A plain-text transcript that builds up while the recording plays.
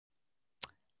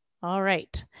All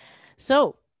right.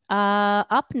 So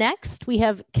up next, we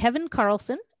have Kevin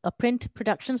Carlson, a print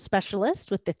production specialist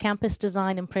with the Campus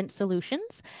Design and Print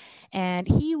Solutions. And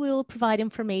he will provide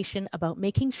information about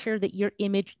making sure that your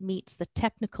image meets the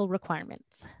technical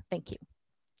requirements. Thank you.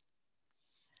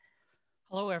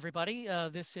 Hello, everybody.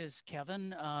 This is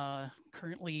Kevin,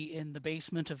 currently in the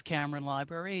basement of Cameron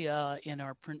Library in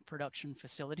our print production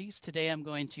facilities. Today, I'm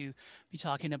going to be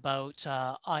talking about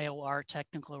IOR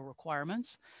technical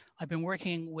requirements. I've been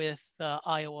working with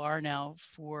IOR now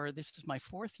this is my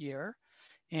 4th year,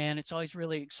 and it's always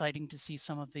really exciting to see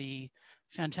some of the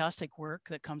fantastic work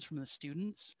that comes from the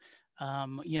students. I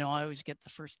always get the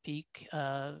first peek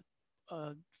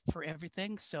for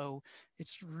everything. So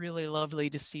it's really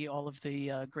lovely to see all of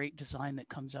the great design that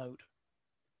comes out.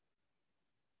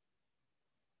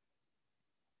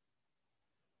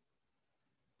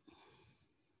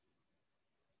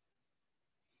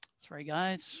 Sorry,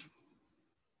 guys.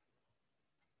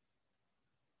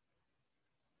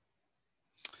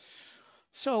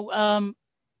 So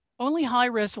only high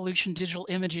resolution digital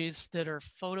images that are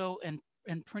photo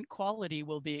and print quality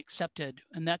will be accepted.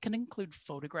 And that can include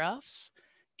photographs,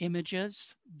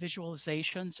 images,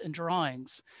 visualizations, and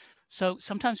drawings. So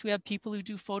sometimes we have people who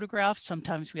do photographs.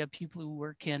 Sometimes we have people who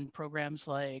work in programs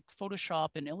like Photoshop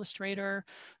and Illustrator.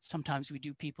 Sometimes we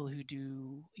do people who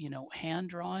do, hand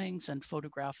drawings and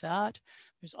photograph that.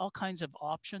 There's all kinds of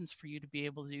options for you to be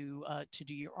able to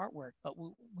do your artwork. But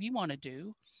what we want to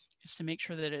do is to make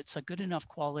sure that it's a good enough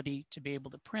quality to be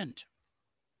able to print.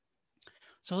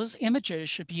 So those images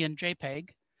should be in JPEG,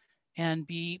 and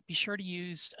be sure to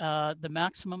use the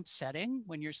maximum setting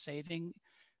when you're saving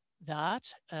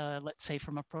that, let's say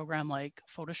from a program like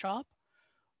Photoshop,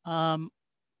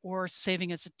 or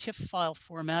saving as a TIFF file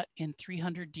format in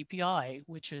 300 dpi,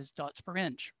 which is dots per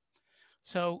inch.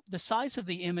 So the size of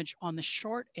the image on the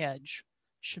short edge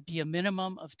should be a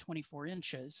minimum of 24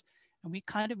 inches. And we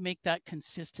kind of make that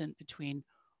consistent between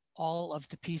all of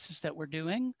the pieces that we're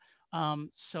doing,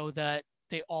 so that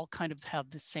they all kind of have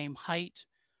the same height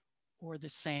or the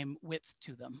same width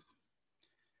to them.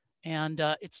 And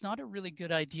it's not a really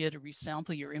good idea to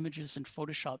resample your images in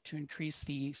Photoshop to increase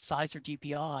the size or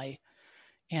DPI,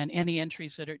 and any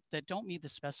entries that don't meet the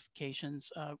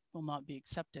specifications will not be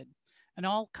accepted. And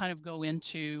I'll kind of go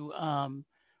into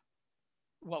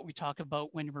what we talk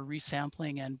about when we're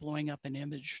resampling and blowing up an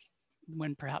image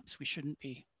when perhaps we shouldn't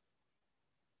be.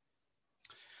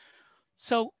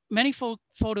 So many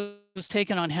photos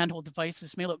taken on handheld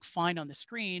devices may look fine on the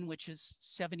screen, which is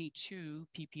 72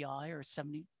 ppi or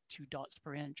 72 dots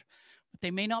per inch, but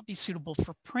they may not be suitable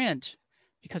for print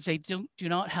because they do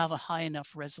not have a high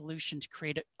enough resolution to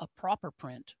create a proper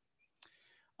print.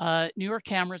 Newer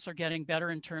cameras are getting better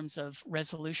in terms of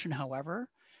resolution, however,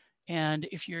 and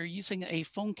if you're using a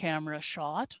phone camera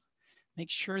shot, make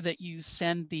sure that you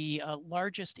send the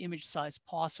largest image size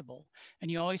possible. And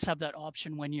you always have that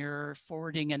option when you're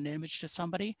forwarding an image to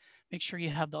somebody. Make sure you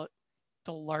have the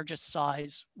largest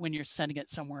size when you're sending it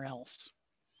somewhere else.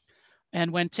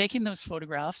 And when taking those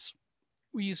photographs,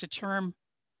 we use the term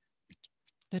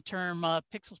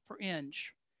pixels per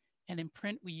inch. And in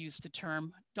print, we use the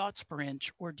term dots per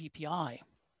inch, or DPI.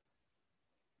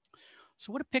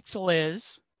 So what a pixel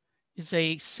is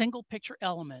a single picture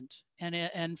element.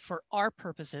 And for our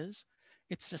purposes,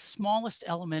 it's the smallest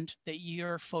element that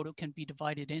your photo can be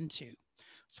divided into.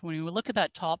 So when we look at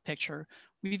that top picture,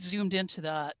 we've zoomed into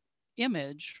that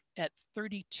image at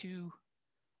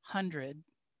 3200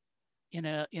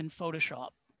 in Photoshop.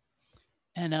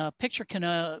 And a picture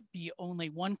can be only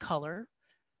one color,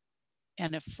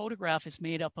 and a photograph is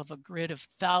made up of a grid of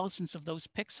thousands of those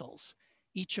pixels,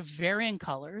 each of varying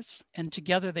colors, and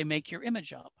together they make your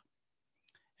image up.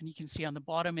 And you can see on the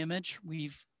bottom image,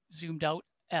 we've zoomed out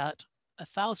at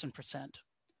 1000%.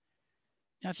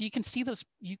 Now, if you can see those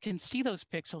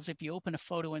pixels if you open a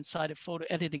photo inside a photo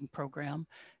editing program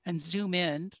and zoom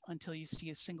in until you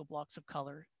see a single blocks of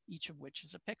color, each of which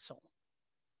is a pixel.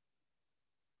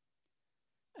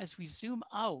 As we zoom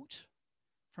out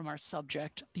from our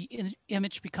subject, the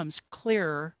image becomes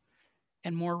clearer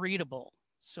and more readable.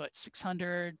 So at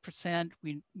 600%,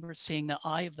 we're seeing the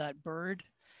eye of that bird.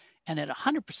 And at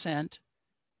 100%,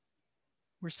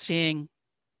 we're seeing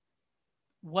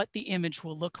what the image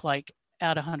will look like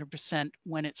at 100%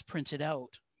 when it's printed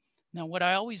out. Now, what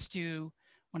I always do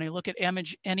when I look at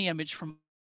any image from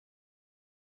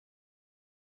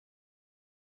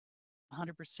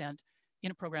 100%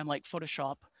 in a program like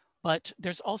Photoshop, but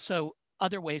there's also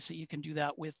other ways that you can do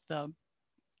that with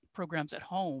programs at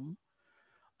home.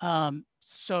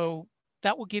 So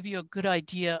that will give you a good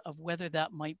idea of whether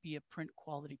that might be a print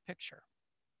quality picture.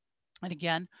 And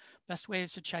again, best way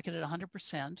is to check it at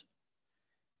 100%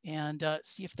 and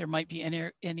see if there might be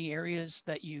any areas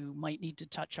that you might need to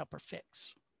touch up or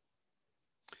fix.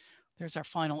 There's our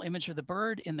final image of the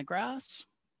bird in the grass,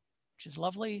 which is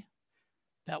lovely.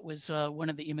 That was one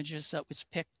of the images that was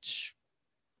picked,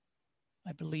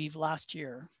 I believe, last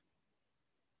year.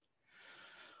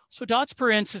 So dots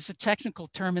per inch is a technical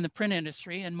term in the print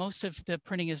industry, and most of the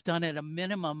printing is done at a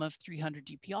minimum of 300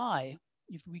 dpi.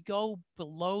 If we go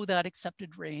below that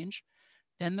accepted range,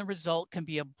 then the result can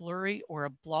be a blurry or a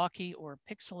blocky or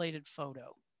a pixelated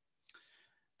photo.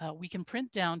 We can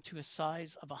print down to a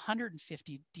size of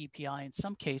 150 dpi in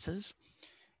some cases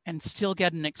and still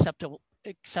get an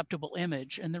acceptable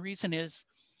image. And the reason is,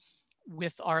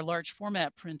 with our large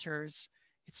format printers,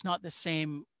 it's not the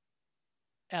same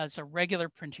as a regular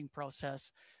printing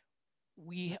process.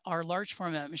 Our large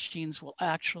format machines will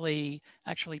actually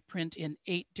print in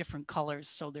 8 different colors.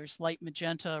 So there's light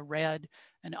magenta, red,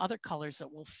 and other colors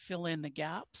that will fill in the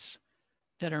gaps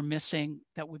that are missing,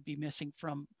 that would be missing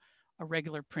from a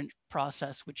regular print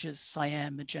process, which is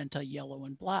cyan, magenta, yellow,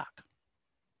 and black.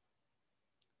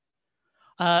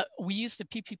 We use the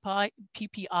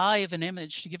PPI of an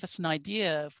image to give us an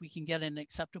idea if we can get an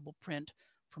acceptable print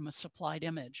from a supplied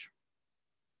image.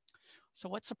 So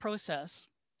what's the process?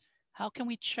 How can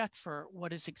we check for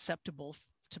what is acceptable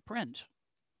to print?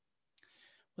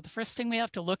 Well, the first thing we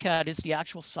have to look at is the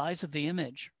actual size of the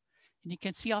image. And you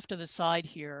can see off to the side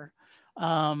here,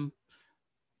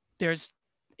 there's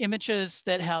images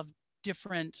that have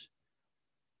different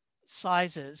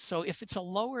sizes. So if it's a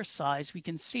lower size, we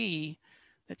can see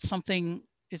that something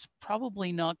is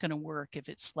probably not going to work if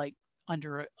it's like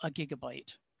under a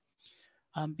gigabyte,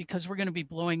 because we're going to be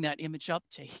blowing that image up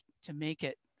to make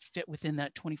it fit within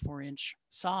that 24-inch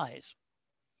size.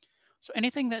 So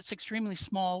anything that's extremely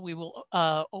small, we will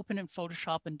open in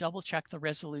Photoshop and double check the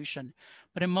resolution.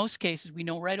 But in most cases, we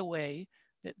know right away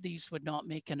that these would not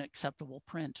make an acceptable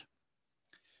print.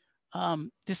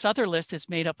 This other list is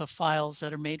made up of files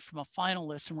that are made from a final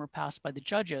list and were passed by the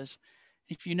judges.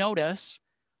 If you notice,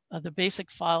 the basic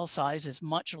file size is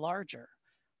much larger.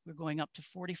 We're going up to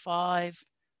 45,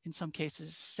 in some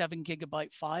cases 7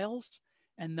 gigabyte files,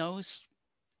 and those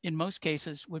in most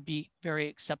cases would be very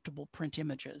acceptable print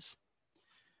images.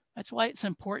 That's why it's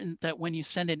important that when you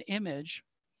send an image,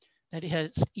 that it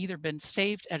has either been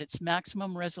saved at its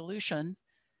maximum resolution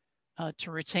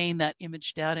to retain that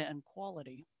image data and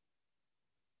quality.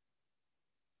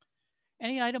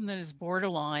 Any item that is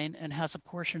borderline and has a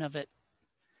portion of it,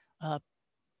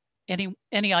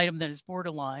 any item that is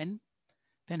borderline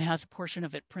then has a portion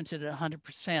of it printed at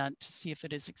 100% to see if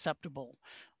it is acceptable.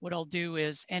 What I'll do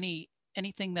is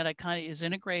anything that I kind of is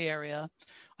in a gray area,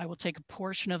 I will take a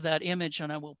portion of that image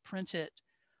and I will print it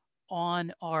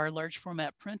on our large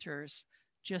format printers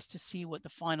just to see what the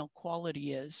final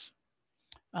quality is.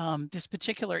 This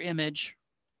particular image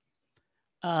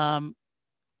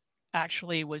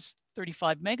actually was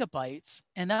 35 megabytes,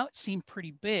 and that seemed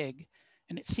pretty big,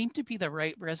 and it seemed to be the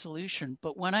right resolution.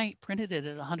 But when I printed it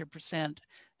at 100%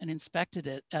 and inspected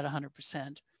it at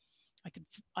 100%,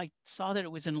 I saw that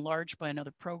it was enlarged by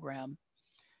another program.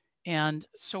 And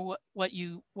so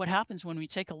what happens when we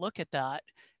take a look at that,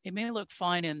 it may look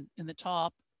fine in the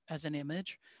top as an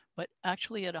image, but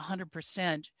actually at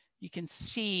 100%, you can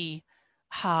see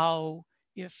how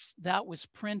if that was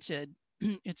printed,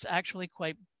 it's actually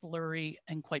quite blurry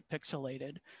and quite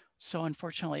pixelated. So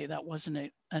unfortunately, that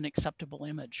wasn't an acceptable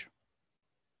image.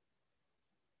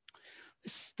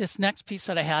 This next piece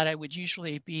that I had, I would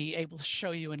usually be able to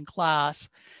show you in class.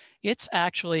 It's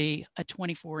actually a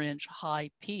 24-inch high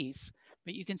piece,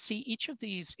 but you can see each of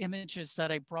these images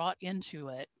that I brought into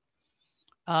it,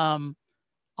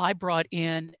 I brought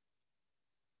in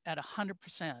at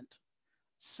 100%.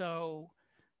 So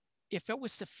if it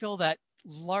was to fill that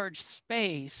large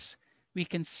space, we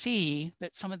can see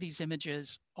that some of these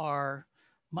images are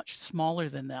much smaller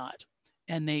than that.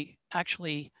 And they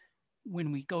actually,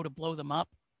 when we go to blow them up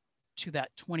to that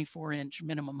 24-inch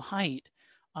minimum height,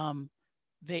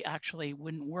 they actually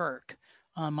wouldn't work.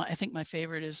 I think my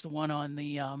favorite is the one on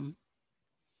the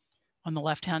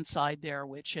left-hand side there,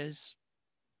 which is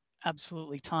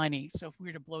absolutely tiny. So if we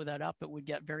were to blow that up, it would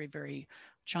get very, very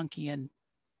chunky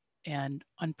and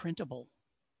unprintable.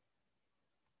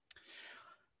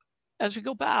 As we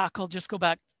go back, I'll just go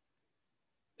back.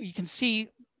 You can see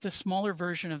the smaller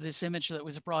version of this image that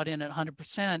was brought in at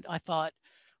 100%. I thought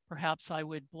perhaps I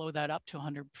would blow that up to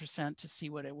 100% to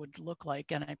see what it would look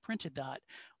like. And I printed that.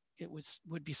 It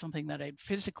would be something that I'd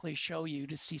physically show you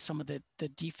to see some of the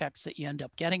defects that you end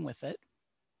up getting with it.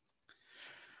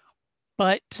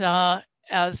 But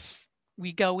as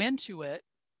we go into it,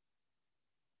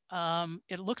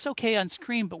 it looks okay on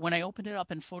screen, but when I opened it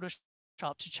up in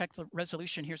Photoshop to check the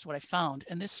resolution, here's what I found.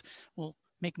 And this will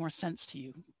make more sense to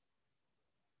you.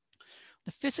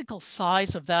 The physical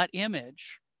size of that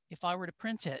image, if I were to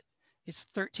print it, is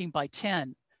 13 by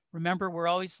 10. Remember, we're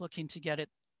always looking to get it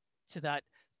to that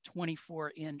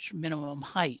 24-inch minimum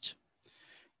height.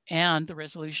 And the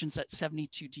resolution's at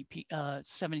 72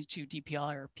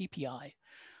 DPI or PPI.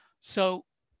 So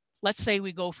let's say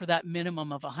we go for that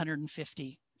minimum of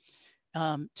 150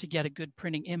 to get a good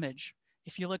printing image.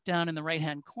 If you look down in the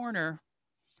right-hand corner,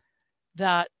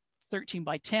 that 13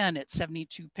 by 10 at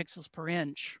 72 pixels per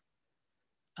inch.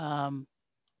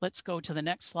 Let's go to the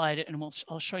next slide and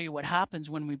I'll show you what happens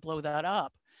when we blow that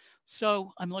up.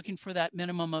 So I'm looking for that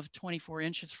minimum of 24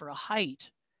 inches for a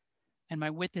height, and my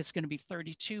width is going to be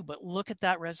 32, but look at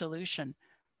that resolution,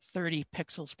 30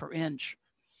 pixels per inch,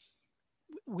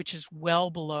 which is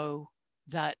well below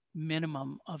that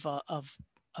minimum of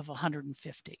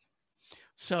 150.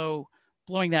 So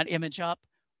blowing that image up,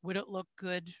 would it look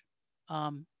good?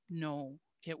 No,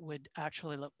 it would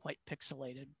actually look quite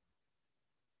pixelated.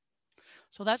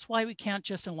 So that's why we can't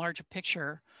just enlarge a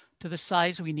picture to the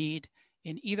size we need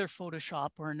in either Photoshop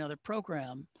or another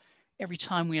program. Every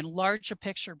time we enlarge a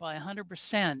picture by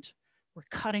 100%, we're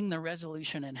cutting the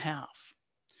resolution in half.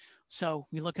 So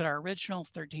we look at our original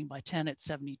 13 by 10 at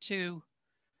 72.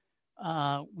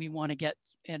 We want to get,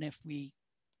 and if we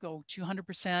go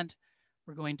 200%,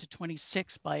 we're going to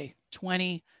 26 by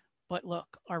 20. But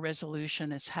look, our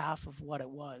resolution is half of what it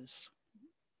was.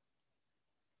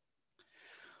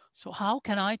 So how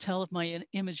can I tell if my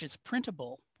image is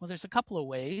printable? Well, there's a couple of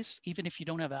ways, even if you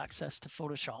don't have access to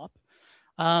Photoshop.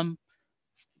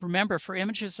 Remember, for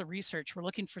images of research, we're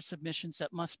looking for submissions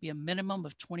that must be a minimum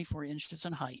of 24 inches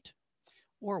in height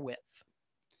or width.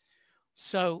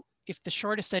 So if the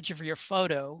shortest edge of your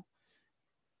photo,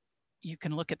 you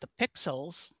can look at the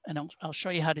pixels, and I'll show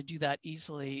you how to do that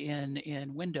easily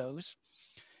in Windows.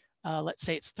 Let's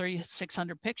say it's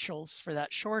 3,600 pixels for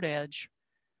that short edge.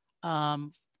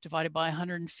 Divided by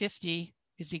 150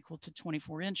 is equal to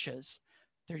 24 inches.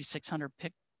 3,600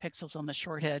 pixels on the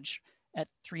short edge at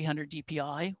 300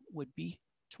 DPI would be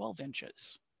 12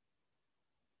 inches.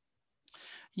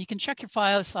 You can check your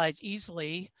file size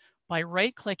easily by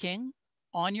right-clicking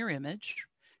on your image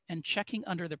and checking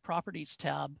under the Properties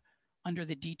tab under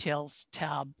the Details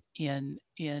tab in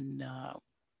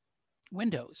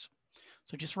Windows.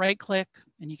 So just right-click,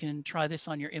 and you can try this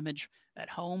on your image at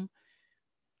home.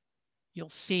 You'll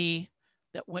see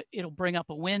that it'll bring up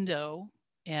a window,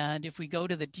 and if we go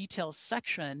to the details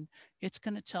section, it's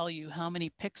going to tell you how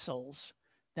many pixels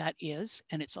that is,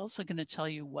 and it's also going to tell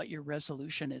you what your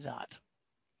resolution is at.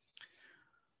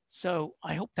 So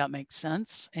I hope that makes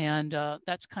sense, and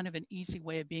that's kind of an easy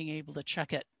way of being able to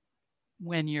check it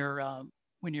when you're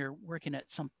working at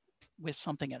with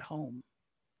something at home.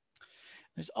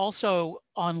 There's also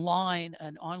an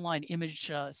online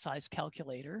image size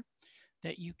calculator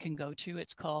that you can go to.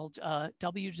 It's called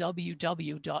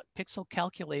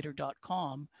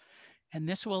www.pixelcalculator.com. And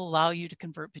this will allow you to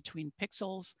convert between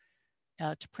pixels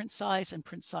to print size and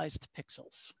print size to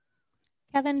pixels.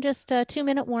 Kevin, just a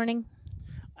 2-minute warning.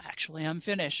 Actually, I'm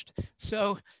finished.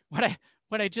 So what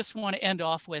I just want to end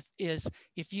off with is,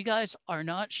 if you guys are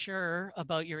not sure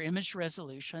about your image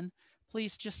resolution,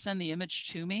 please just send the image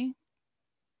to me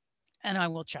and I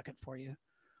will check it for you.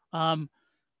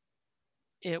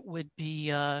 It would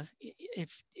be,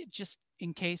 just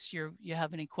in case you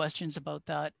have any questions about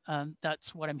that,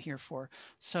 that's what I'm here for.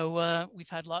 So we've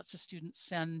had lots of students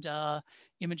send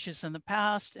images in the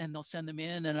past, and they'll send them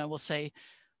in, and I will say,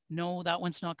 no, that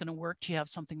one's not going to work. Do you have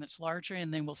something that's larger?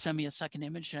 And then we'll send me a second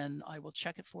image, and I will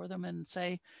check it for them and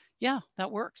say, yeah,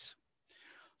 that works.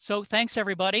 So thanks,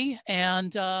 everybody.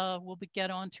 And we'll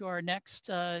get on to our next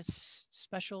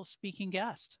special speaking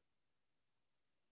guest.